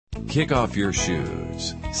Kick off your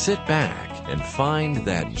shoes, sit back, and find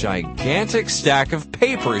that gigantic stack of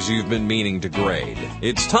papers you've been meaning to grade.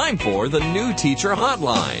 It's time for the New Teacher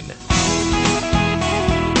Hotline.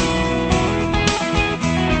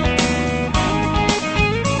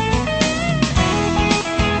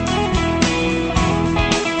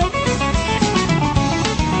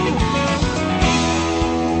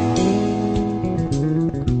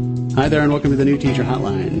 Hi there and welcome to the New Teacher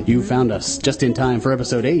Hotline. You found us just in time for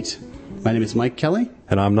episode 8. My name is Mike Kelly.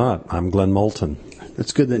 And I'm not. I'm Glenn Moulton.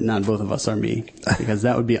 It's good that not both of us are me, because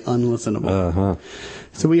that would be unlistenable.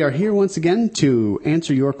 So we are here once again to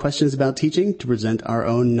answer your questions about teaching, to present our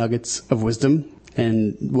own nuggets of wisdom.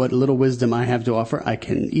 And what little wisdom I have to offer, I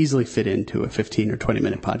can easily fit into a 15 or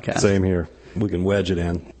 20-minute podcast. Same here. We can wedge it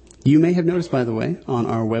in. You may have noticed, by the way, on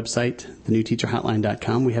our website,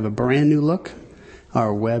 thenewteacherhotline.com, we have a brand new look.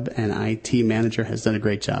 Our web and IT manager has done a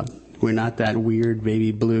great job. We're not that weird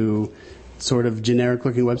baby blue sort of generic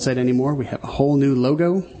looking website anymore. We have a whole new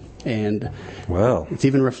logo, and it's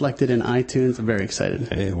even reflected in iTunes. I'm very excited.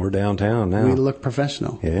 Hey, we're downtown now. We look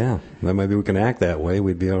professional. Yeah. Well, maybe we can act that way.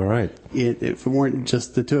 We'd be all right. If it weren't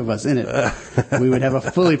just the two of us in it, we would have a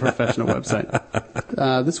fully professional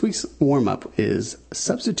website. This week's warm-up is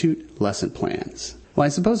substitute lesson plans. Well, I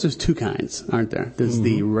suppose there's two kinds, aren't there? There's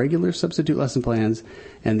the regular substitute lesson plans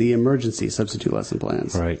and the emergency substitute lesson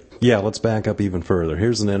plans. Right. Yeah, let's back up even further.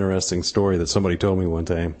 Here's an interesting story that somebody told me one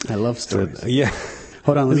time. I love stories. Yeah.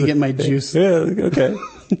 Hold on, let me get my juice. Yeah, okay.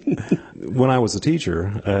 When I was a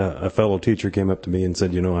teacher, a fellow teacher came up to me and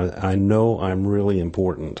said, I know I'm really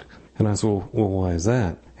important. And I said, well, why is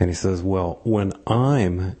that? And he says, well, when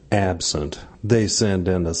I'm absent, they send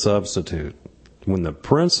in a substitute. When the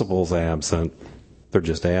principal's absent, they're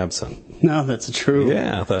just absent. No, that's true.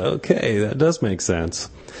 Yeah, okay, that does make sense.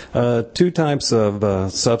 Two types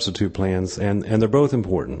of substitute plans, and they're both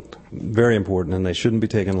important, very important, and they shouldn't be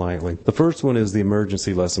taken lightly. The first one is the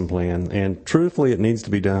emergency lesson plan, and truthfully, it needs to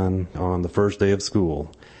be done on the first day of school,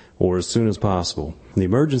 or as soon as possible. The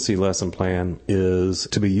emergency lesson plan is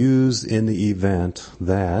to be used in the event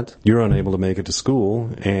that you're unable to make it to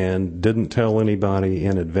school and didn't tell anybody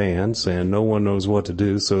in advance and no one knows what to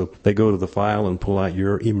do, so they go to the file and pull out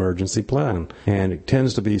your emergency plan. And it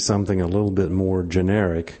tends to be something a little bit more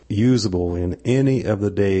generic, usable in any of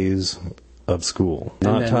the days of school,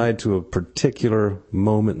 not tied to a particular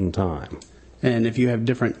moment in time. And if you have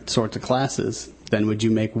different sorts of classes, then would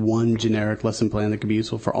you make one generic lesson plan that could be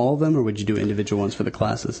useful for all of them, or would you do individual ones for the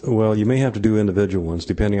classes? Well, you may have to do individual ones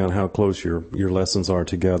depending on how close your lessons are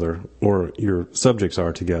together or your subjects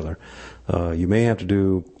are together. You may have to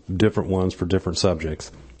do different ones for different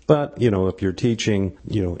subjects. But, if you're teaching,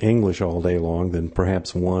 English all day long, then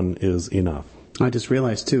perhaps one is enough. I just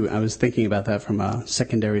realized, too, I was thinking about that from a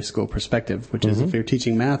secondary school perspective, which is if you're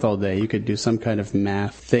teaching math all day, you could do some kind of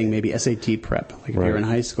math thing, maybe SAT prep, like if you're in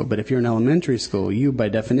high school. But if you're in elementary school, you, by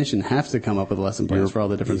definition, have to come up with lesson plans for all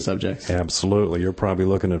the different subjects. Absolutely. You're probably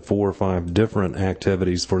looking at 4 or 5 different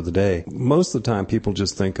activities for the day. Most of the time, people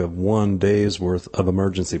just think of one day's worth of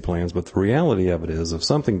emergency plans, but the reality of it is, if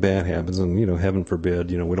something bad happens, and, heaven forbid,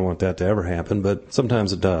 we don't want that to ever happen, but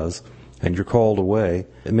sometimes it does, and you're called away,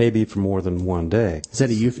 it may be for more than one day. Is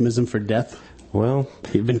that a euphemism for death? Well,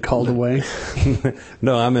 you've been called away?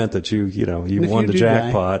 No, I meant that you won the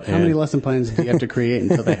jackpot. How many lesson plans do you have to create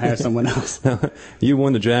until they hire someone else? You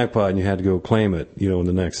won the jackpot and you had to go claim it, in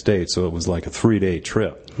the next state. So it was like a 3-day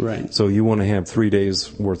trip. Right. So you want to have 3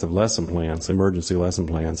 days worth of lesson plans, emergency lesson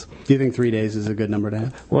plans. Do you think 3 days is a good number to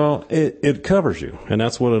have? Well, it covers you. And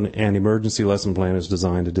that's what an emergency lesson plan is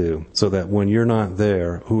designed to do. So that when you're not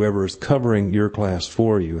there, whoever is covering your class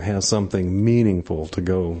for you has something meaningful to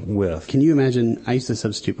go with. Can you imagine? I used to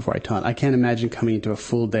substitute before I taught. I can't imagine coming into a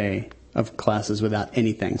full day of classes without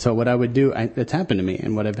anything. So what I would do, it's happened to me,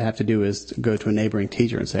 and what I'd have to do is to go to a neighboring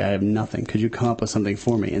teacher and say, I have nothing. Could you come up with something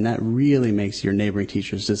for me? And that really makes your neighboring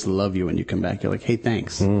teachers just love you when you come back. You're like, hey,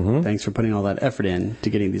 thanks. Thanks for putting all that effort in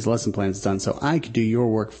to getting these lesson plans done so I could do your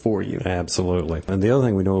work for you. Absolutely. And the other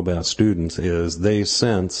thing we know about students is they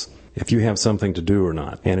sense if you have something to do or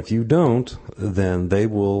not. And if you don't, then they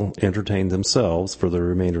will entertain themselves for the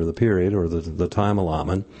remainder of the period or the time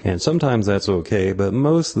allotment. And sometimes that's okay, but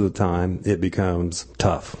most of the time it becomes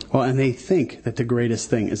tough. Well, and they think that the greatest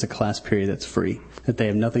thing is a class period that's free, that they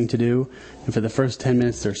have nothing to do. And for the first 10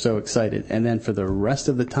 minutes, they're so excited. And then for the rest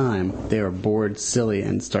of the time, they are bored, silly,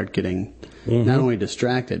 and start getting not only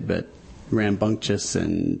distracted, but rambunctious,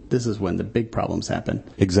 and this is when the big problems happen.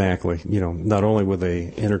 Exactly. Not only will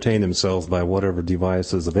they entertain themselves by whatever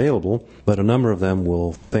device is available, but a number of them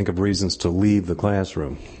will think of reasons to leave the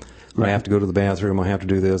classroom. I have to go to the bathroom, I have to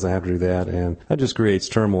do this, I have to do that, and that just creates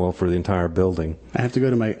turmoil for the entire building. I have to go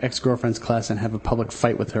to my ex-girlfriend's class and have a public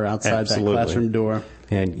fight with her outside Absolutely. that classroom door.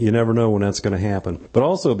 And you never know when that's going to happen. But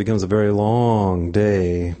also it becomes a very long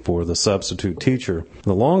day for the substitute teacher.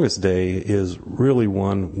 The longest day is really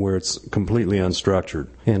one where it's completely unstructured.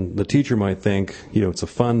 And the teacher might think, it's a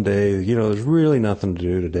fun day, there's really nothing to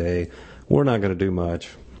do today. We're not going to do much.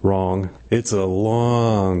 Wrong. It's a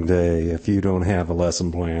long day if you don't have a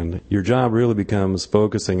lesson plan. Your job really becomes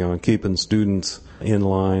focusing on keeping students in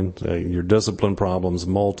line. Your discipline problems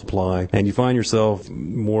multiply, and you find yourself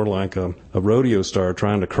more like a rodeo star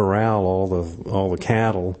trying to corral all the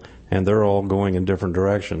cattle, and they're all going in different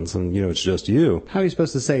directions, and it's just you. How are you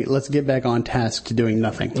supposed to say, let's get back on task to doing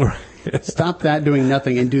nothing? Stop that doing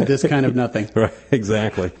nothing and do this kind of nothing. Right,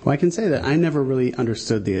 exactly. Well, I can say that I never really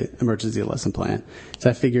understood the emergency lesson plan. So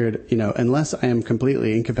I figured, unless I am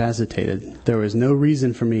completely incapacitated, there was no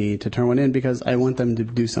reason for me to turn one in because I want them to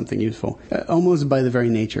do something useful. Almost by the very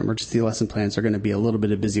nature, emergency lesson plans are going to be a little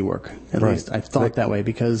bit of busy work. At least I've thought that way,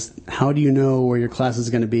 because how do you know where your class is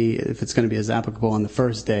going to be, if it's going to be as applicable on the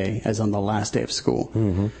first day as on the last day of school?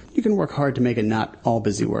 Mm-hmm. You can work hard to make it not all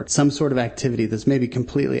busy work. Some sort of activity that's maybe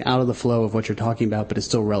completely out of the flow of what you're talking about, but is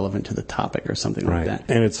still relevant to the topic or something like that.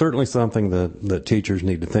 And it's certainly something that teachers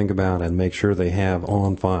need to think about and make sure they have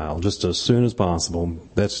on file just as soon as possible.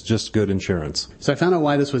 That's just good insurance. So I found out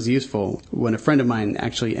why this was useful when a friend of mine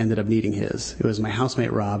actually ended up needing his. It was my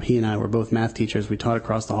housemate Rob. He and I were both math teachers. We taught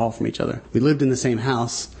across the hall from each other. We lived in the same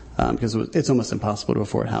house because it's almost impossible to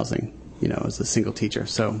afford housing, as a single teacher.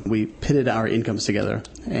 So we pitted our incomes together.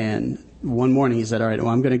 And one morning he said, all right,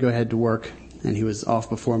 well, I'm going to go ahead to work. And he was off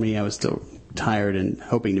before me. I was still tired and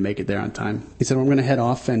hoping to make it there on time. He said, well, I'm going to head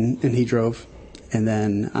off, and he drove. And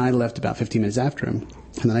then I left about 15 minutes after him.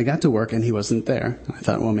 And then I got to work, and he wasn't there. I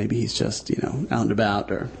thought, well, maybe he's just, out and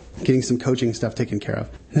about or getting some coaching stuff taken care of.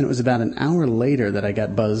 And then it was about an hour later that I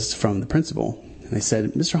got buzzed from the principal. And they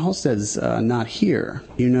said, Mr. Halstead's not here.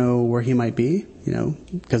 You know where he might be?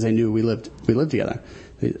 Because they knew we lived together.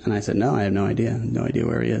 And I said, no, I have no idea. No idea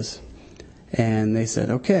where he is. And they said,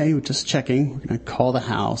 okay, we're just checking. We're going to call the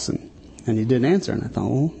house. And he didn't answer. And I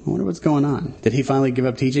thought, well, I wonder what's going on. Did he finally give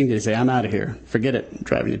up teaching? Did he say, I'm out of here. Forget it. I'm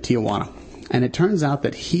driving to Tijuana. And it turns out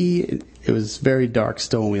that it was very dark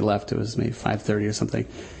still when we left. It was maybe 5:30 or something.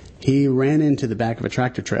 He ran into the back of a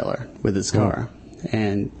tractor trailer with his car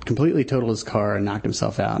and completely totaled his car and knocked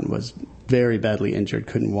himself out and was very badly injured,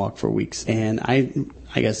 couldn't walk for weeks. And I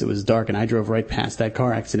guess it was dark, and I drove right past that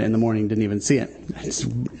car accident in the morning, didn't even see it.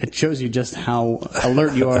 It shows you just how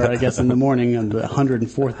alert you are, I guess, in the morning on the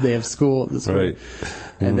 104th day of school. Right.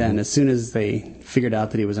 And then as soon as they figured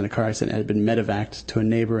out that he was in a car accident and had been medevaced to a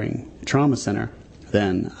neighboring trauma center,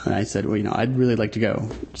 then I said, well, I'd really like to go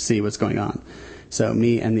see what's going on. So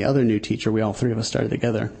me and the other new teacher, we all three of us started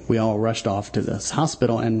together. We all rushed off to this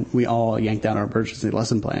hospital, and we all yanked out our emergency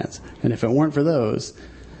lesson plans. And if it weren't for those,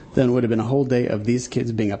 then it would have been a whole day of these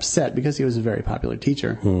kids being upset because he was a very popular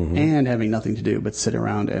teacher and having nothing to do but sit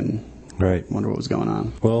around and wonder what was going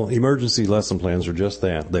on. Well, emergency lesson plans are just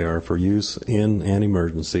that. They are for use in an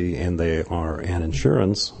emergency, and they are an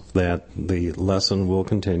insurance that the lesson will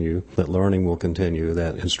continue, that learning will continue,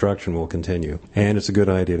 that instruction will continue. And it's a good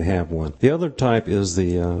idea to have one. The other type is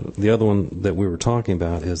the other one that we were talking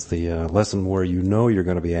about is the lesson where you're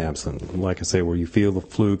going to be absent. Like I say, where you feel the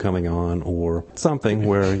flu coming on or something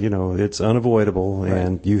where, it's unavoidable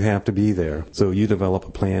and you have to be there. So you develop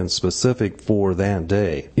a plan specific for that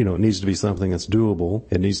day. It needs to be something that's doable.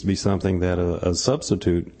 It needs to be something that a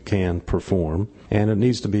substitute can perform, and it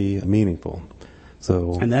needs to be meaningful.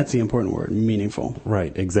 And that's the important word, meaningful.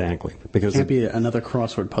 Right, exactly. Because it can't be another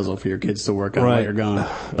crossword puzzle for your kids to work on while you're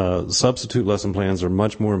gone. Substitute lesson plans are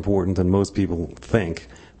much more important than most people think,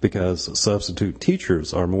 because substitute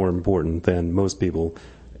teachers are more important than most people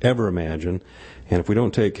ever imagine. And if we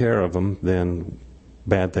don't take care of them, then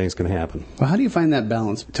bad things can happen. Well, how do you find that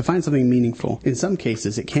balance? To find something meaningful, in some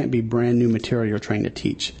cases, it can't be brand new material you're trying to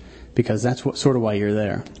teach, because that's sort of why you're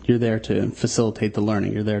there. You're there to facilitate the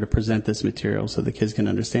learning. You're there to present this material so the kids can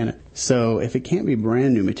understand it. So if it can't be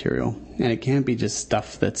brand new material, and it can't be just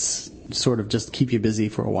stuff that's sort of just keep you busy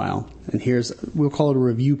for a while, and we'll call it a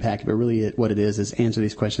review packet, but really what it is answer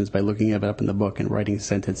these questions by looking it up in the book and writing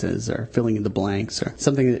sentences or filling in the blanks or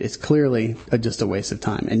something that is clearly just a waste of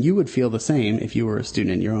time. And you would feel the same if you were a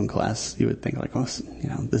student in your own class. You would think like,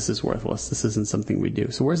 this is worthless. This isn't something we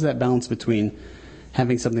do. So where's that balance between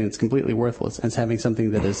having something that's completely worthless and having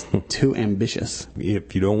something that is too ambitious.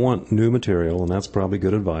 If you don't want new material, and that's probably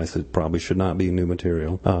good advice, it probably should not be new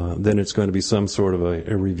material, then it's going to be some sort of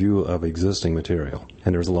a review of existing material.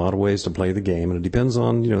 And there's a lot of ways to play the game, and it depends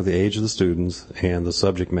on, the age of the students and the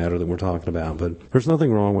subject matter that we're talking about. But there's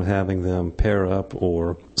nothing wrong with having them pair up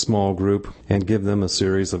or small group and give them a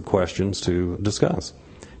series of questions to discuss,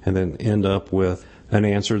 and then end up with an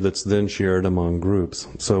answer that's then shared among groups.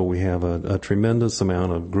 So we have a tremendous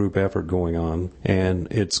amount of group effort going on, and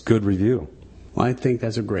it's good review. Well, I think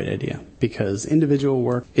that's a great idea, because individual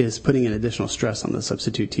work is putting an additional stress on the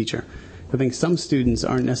substitute teacher. I think some students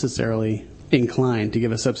aren't necessarily inclined to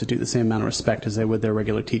give a substitute the same amount of respect as they would their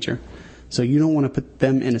regular teacher. So you don't want to put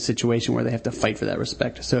them in a situation where they have to fight for that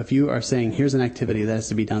respect. So if you are saying, here's an activity that has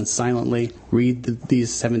to be done silently, read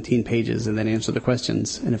these 17 pages and then answer the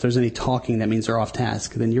questions, and if there's any talking, that means they're off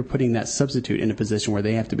task, then you're putting that substitute in a position where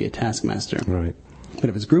they have to be a taskmaster. Right. But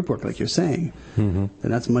if it's group work, like you're saying, then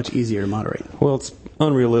that's much easier to moderate. Well, it's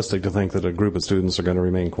unrealistic to think that a group of students are going to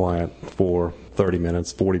remain quiet for 30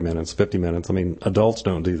 minutes, 40 minutes, 50 minutes. I mean, adults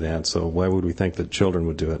don't do that, so why would we think that children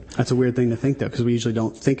would do it? That's a weird thing to think, though, because we usually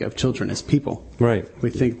don't think of children as people. Right. We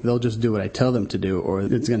think they'll just do what I tell them to do, or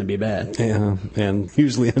it's going to be bad. Yeah, and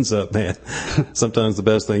usually ends up bad. Sometimes the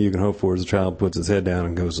best thing you can hope for is a child puts his head down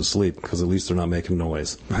and goes to sleep, because at least they're not making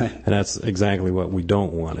noise. Right. And that's exactly what we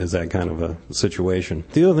don't want, is that kind of a situation.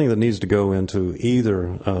 The other thing that needs to go into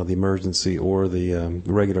either the emergency or the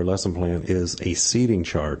regular lesson plan is a seating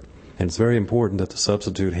chart. And it's very important that the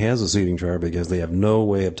substitute has a seating chart, because they have no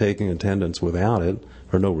way of taking attendance without it,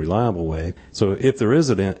 or no reliable way. So if there is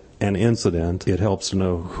an incident, it helps to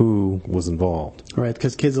know who was involved. Right,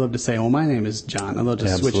 because kids love to say, well, my name is John, and they'll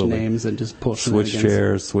just switch names and just pull switch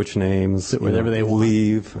chairs, switch names, sit wherever they want.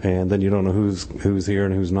 Leave, and then you don't know who's here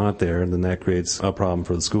and who's not there, and then that creates a problem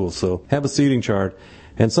for the school. So have a seating chart.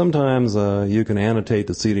 And sometimes you can annotate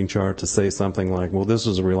the seating chart to say something like, well, this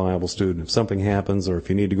is a reliable student. If something happens, or if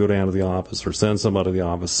you need to go down to the office or send somebody to the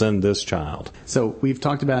office, send this child. So we've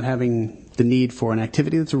talked about having the need for an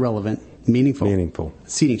activity that's relevant, meaningful.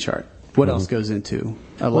 Seating chart. What else goes into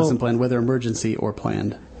a lesson plan, whether emergency or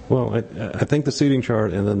planned? Well, I think the seating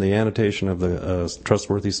chart and then the annotation of the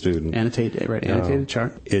trustworthy student. Annotated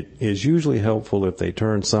chart. It is usually helpful if they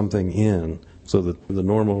turn something in, so that the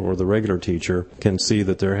normal or the regular teacher can see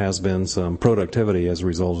that there has been some productivity as a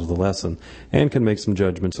result of the lesson, and can make some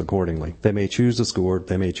judgments accordingly. They may choose to score it,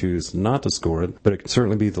 they may choose not to score it, but it can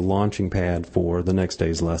certainly be the launching pad for the next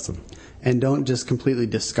day's lesson. And don't just completely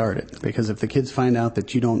discard it, because if the kids find out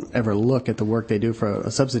that you don't ever look at the work they do for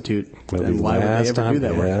a substitute, then why would they ever do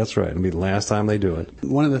that work? Yeah, that's right. It'll be the last time they do it.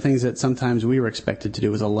 One of the things that sometimes we were expected to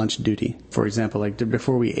do was a lunch duty. For example, like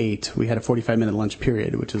before we ate, we had a 45-minute lunch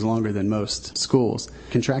period, which is longer than most schools.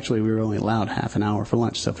 Contractually, we were only allowed half an hour for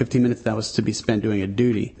lunch, so 15 minutes that was to be spent doing a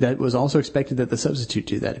duty. That was also expected that the substitute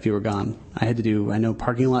do that if you were gone. I know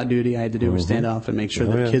parking lot duty I had to do, or stand off and make sure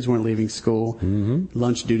that kids weren't leaving school.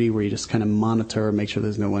 Lunch duty, where you just kind of monitor, make sure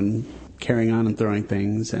there's no one carrying on and throwing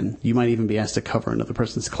things, and you might even be asked to cover another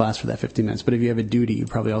person's class for that 15 minutes. But if you have a duty, you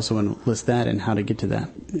probably also want to list that and how to get to that.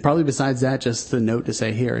 Probably besides that, just the note to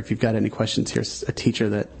say, here, if you've got any questions, here's a teacher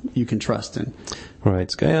that you can trust. And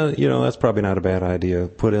right. That's probably not a bad idea.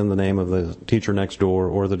 Put in the name of the teacher next door,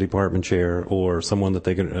 or the department chair, or someone that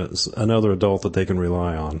they can, another adult that they can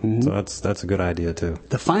rely on. So that's a good idea too.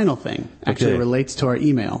 The final thing actually relates to our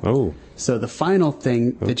email. Oh. So the final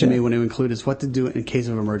thing that you may want to include is what to do in case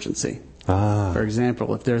of emergency. For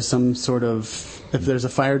example, if there's if there's a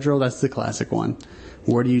fire drill, that's the classic one.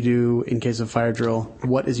 What do you do in case of fire drill?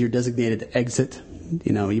 What is your designated exit?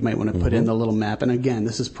 You might want to put in the little map. And again,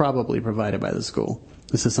 this is probably provided by the school.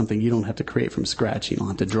 This is something you don't have to create from scratch. You don't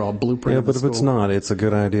have to draw a blueprint. Yeah, but if it's not, it's a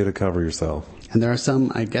good idea to cover yourself. And there are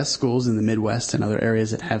some, I guess, schools in the Midwest and other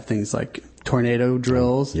areas that have things like tornado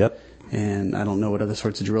drills. Yep. And I don't know what other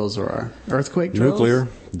sorts of drills there are. Earthquake drills? Nuclear,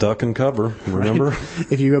 duck and cover, remember?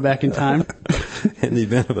 Right. If you go back in time. In the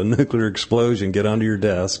event of a nuclear explosion, get under your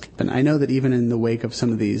desk. And I know that even in the wake of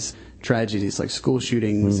some of these tragedies like school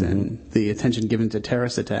shootings and the attention given to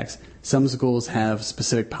terrorist attacks, some schools have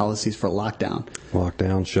specific policies for lockdown.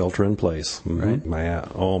 Lockdown, shelter in place. Right. By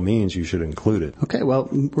all means, you should include it. Okay, well,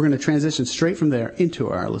 we're going to transition straight from there into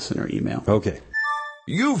our listener email. Okay.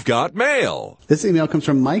 You've got mail. This email comes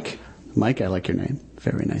from Mike. Mike, I like your name.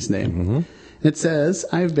 Very nice name. It says,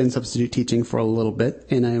 I've been substitute teaching for a little bit,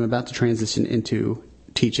 and I am about to transition into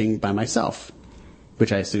teaching by myself,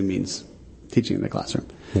 which I assume means teaching in the classroom.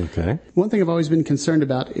 Okay. One thing I've always been concerned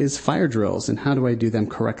about is fire drills and how do I do them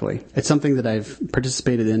correctly. It's something that I've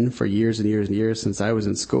participated in for years and years and years since I was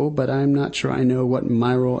in school, but I'm not sure I know what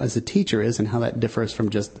my role as a teacher is and how that differs from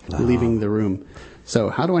just leaving the room. So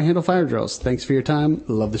how do I handle fire drills? Thanks for your time.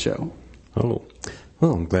 Love the show. Oh,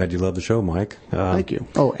 well, I'm glad you love the show, Mike. Thank you.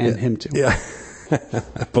 Oh, and him too. Yeah.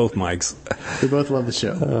 Both Mikes. We both love the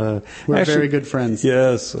show. We're actually very good friends.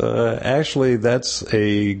 Yes. Actually, that's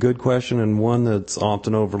a good question and one that's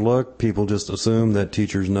often overlooked. People just assume that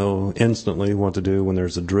teachers know instantly what to do when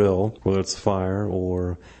there's a drill, whether it's fire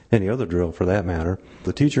or any other drill for that matter.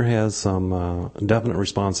 The teacher has some definite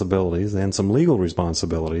responsibilities and some legal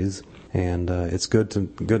responsibilities, and it's good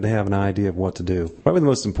to have an idea of what to do. Probably the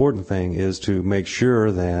most important thing is to make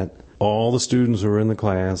sure that all the students who are in the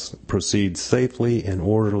class proceed safely and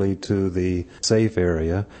orderly to the safe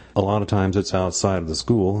area. A lot of times it's outside of the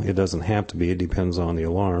school. It doesn't have to be. It depends on the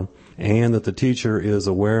alarm. And that the teacher is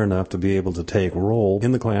aware enough to be able to take roll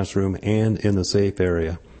in the classroom and in the safe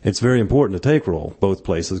area. It's very important to take roll both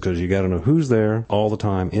places because you got to know who's there all the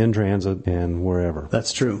time in transit and wherever.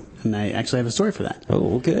 That's true. And I actually have a story for that.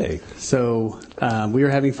 Oh, okay. So we were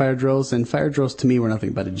having fire drills, and fire drills to me were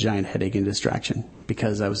nothing but a giant headache and distraction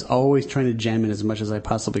because I was always trying to jam in as much as I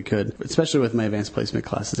possibly could, especially with my advanced placement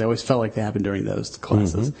classes. I always felt like they happened during those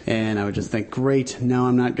classes. Mm-hmm. And I would just think, great, now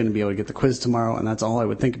I'm not going to be able to get the quiz tomorrow, and that's all I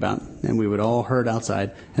would think about. And we would all herd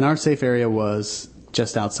outside. And our safe area was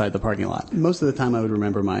just outside the parking lot. Most of the time I would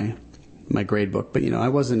remember my grade book, but I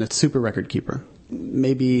wasn't a super record keeper.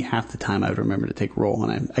 Maybe half the time I would remember to take roll,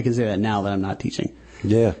 and I can say that now that I'm not teaching.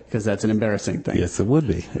 Yeah. Because that's an embarrassing thing. Yes, it would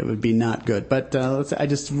be. It would be not good. But I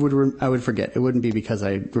would forget. It wouldn't be because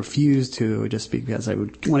I refused to. It would just be because I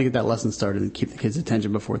would want to get that lesson started and keep the kids'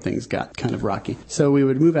 attention before things got kind of rocky. So we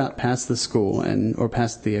would move out past the school or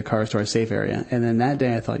past the cars to our safe area. And then that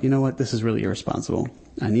day I thought, you know what? This is really irresponsible.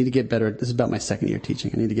 I need to get better. This is about my second year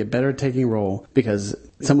teaching. I need to get better at taking roll because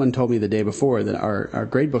someone told me the day before that our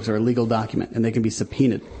grade books are a legal document and they can be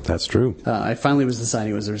subpoenaed. That's true. I finally was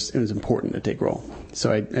deciding it was important to take roll.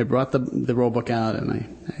 So I brought the roll book out and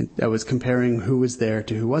I was comparing who was there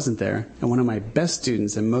to who wasn't there. And one of my best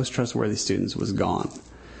students and most trustworthy students was gone.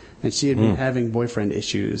 And she had been having boyfriend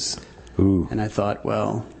issues. Ooh. And I thought,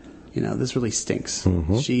 well, this really stinks.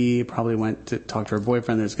 Mm-hmm. She probably went to talk to her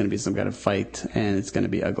boyfriend. There's going to be some kind of fight, and it's going to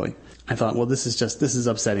be ugly. I thought, well, this is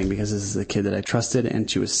upsetting because this is a kid that I trusted, and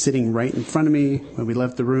she was sitting right in front of me when we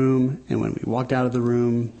left the room, and when we walked out of the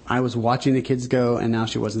room, I was watching the kids go, and now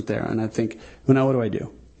she wasn't there. And I think, well, now what do I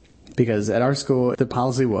do? Because at our school, the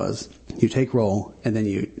policy was you take roll, and then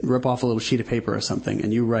you rip off a little sheet of paper or something,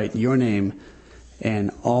 and you write your name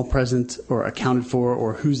and all present or accounted for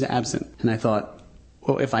or who's absent. And I thought,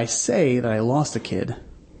 well, if I say that I lost a kid,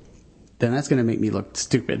 then that's going to make me look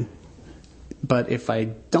stupid. But if I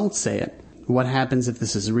don't say it, what happens if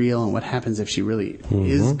this is real, and what happens if she really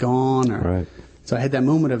is gone? Right. So I had that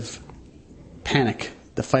moment of panic,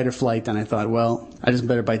 the fight or flight, and I thought, well, I just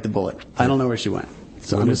better bite the bullet. I don't know where she went.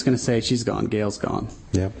 So I'm just going to say she's gone. Gail's gone.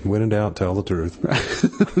 Yep. When in doubt, tell the truth.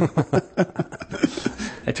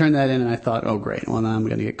 I turned that in and I thought, oh, great. Well, now I'm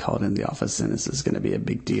going to get called in the office and this is going to be a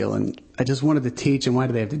big deal. And I just wanted to teach. And why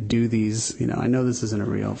do they have to do these? I know this isn't a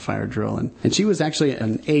real fire drill. And she was actually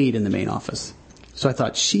an aide in the main office. So I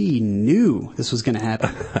thought she knew this was going to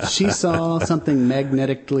happen. She saw something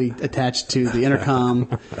magnetically attached to the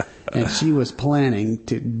intercom, and she was planning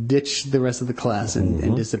to ditch the rest of the class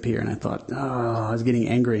and disappear. And I thought, I was getting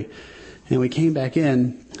angry. And we came back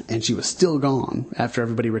in, and she was still gone after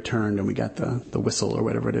everybody returned, and we got the whistle or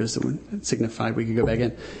whatever it is that signified we could go back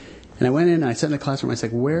in. And I went in, and I sat in the classroom, and I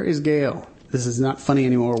said, where is Gail? This is not funny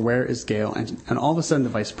anymore. Where is Gail? And all of a sudden, the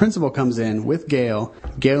vice principal comes in with Gail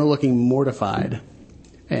looking mortified.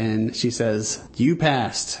 And she says, you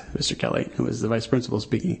passed, Mr. Kelly. It was the vice principal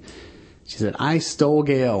speaking. She said, I stole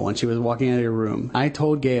Gail when she was walking out of your room. I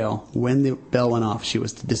told Gail when the bell went off, she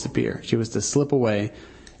was to disappear. She was to slip away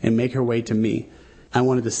and make her way to me. I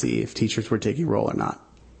wanted to see if teachers were taking roll or not.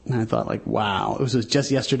 And I thought, wow, it was just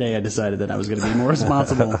yesterday I decided that I was going to be more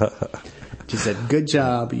responsible. She said, good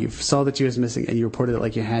job. You saw that she was missing and you reported it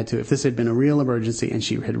like you had to. If this had been a real emergency and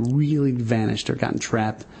she had really vanished or gotten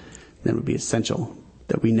trapped, then it would be essential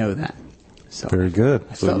that we know that. So very good.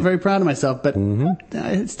 I felt very proud of myself, but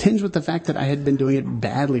it's tinged with the fact that I had been doing it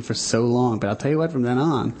badly for so long. But I'll tell you what, from then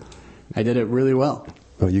on, I did it really well.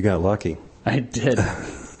 Oh, you got lucky. I did.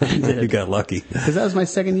 You got lucky. Because that was my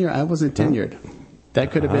second year. I wasn't tenured.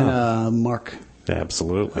 That could have been a mark.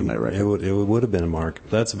 Absolutely. On my record. It would have been a mark.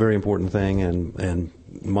 That's a very important thing, and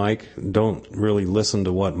Mike, don't really listen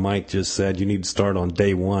to what Mike just said. You need to start on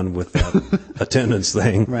day one with that attendance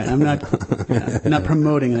thing. Right. I'm not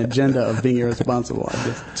promoting an agenda of being irresponsible. I'm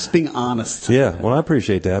just being honest. Yeah. Well, I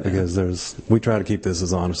appreciate that because we try to keep this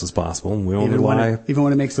as honest as possible. And we only lie. Even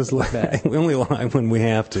when it makes us look bad. We only lie when we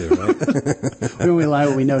have to, right? We only lie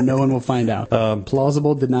when we know no one will find out.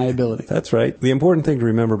 Plausible deniability. That's right. The important thing to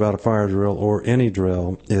remember about a fire drill or any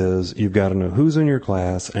drill is you've got to know who's in your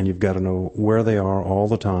class and you've got to know where they are all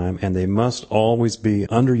the time, and they must always be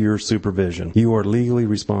under your supervision. You are legally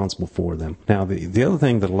responsible for them. Now, the other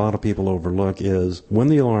thing that a lot of people overlook is when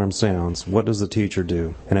the alarm sounds, what does the teacher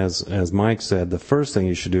do? And as Mike said, the first thing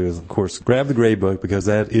you should do is, of course, grab the grade book because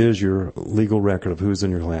that is your legal record of who's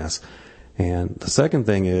in your class. And the second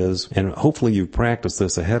thing is, and hopefully you've practiced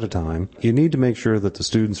this ahead of time, you need to make sure that the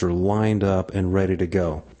students are lined up and ready to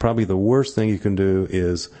go. Probably the worst thing you can do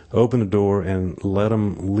is open the door and let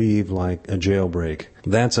them leave like a jailbreak.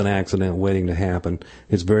 That's an accident waiting to happen.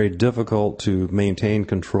 It's very difficult to maintain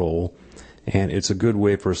control, and it's a good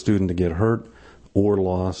way for a student to get hurt or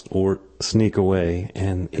lost or sneak away.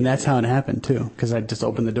 And that's how it happened, too, because I just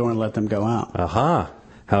opened the door and let them go out. Aha!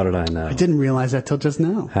 How did I know? I didn't realize that till just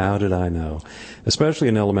now. How did I know? Especially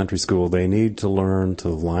in elementary school, they need to learn to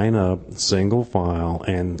line up single file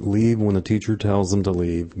and leave when the teacher tells them to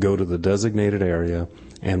leave, go to the designated area,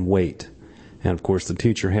 and wait. And, of course, the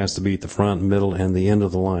teacher has to be at the front, middle, and the end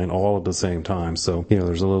of the line all at the same time. So,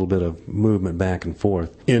 there's a little bit of movement back and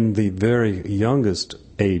forth. In the very youngest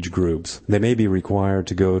age groups, they may be required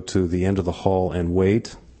to go to the end of the hall and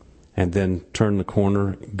wait, and then turn the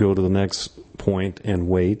corner, go to the next point and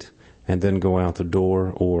wait, and then go out the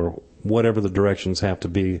door or whatever the directions have to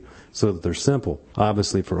be so that they're simple.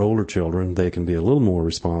 Obviously, for older children, they can be a little more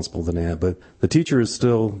responsible than that, but the teacher is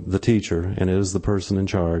still the teacher and is the person in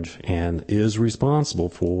charge and is responsible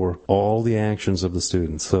for all the actions of the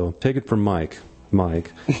students. So take it from Mike,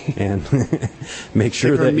 and make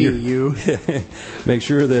sure that make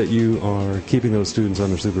sure that you are keeping those students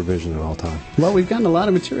under supervision at all times. Well, we've gotten a lot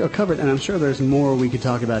of material covered, and I'm sure there's more we could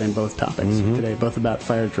talk about in both topics today, both about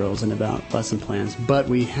fire drills and about lesson plans. But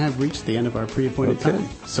we have reached the end of our pre-appointed time,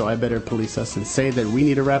 so I better police us and say that we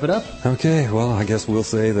need to wrap it up. Okay, well, I guess we'll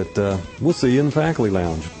say that we'll see you in the faculty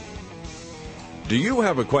lounge. Do you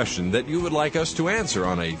have a question that you would like us to answer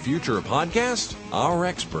on a future podcast? Our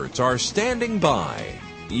experts are standing by.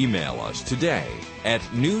 Email us today at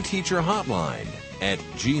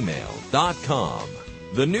newteacherhotline@gmail.com.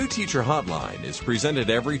 The New Teacher Hotline is presented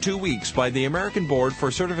every 2 weeks by the American Board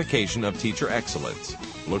for Certification of Teacher Excellence.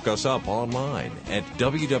 Look us up online at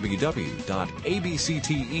www.abcte.org.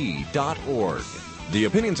 The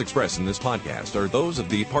opinions expressed in this podcast are those of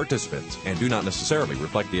the participants and do not necessarily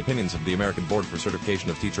reflect the opinions of the American Board for Certification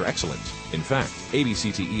of Teacher Excellence. In fact,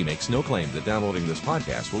 ABCTE makes no claim that downloading this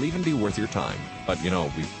podcast will even be worth your time. But,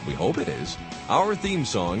 we hope it is. Our theme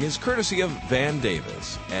song is courtesy of Van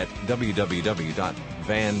Davis at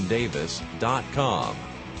www.vandavis.com.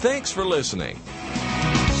 Thanks for listening.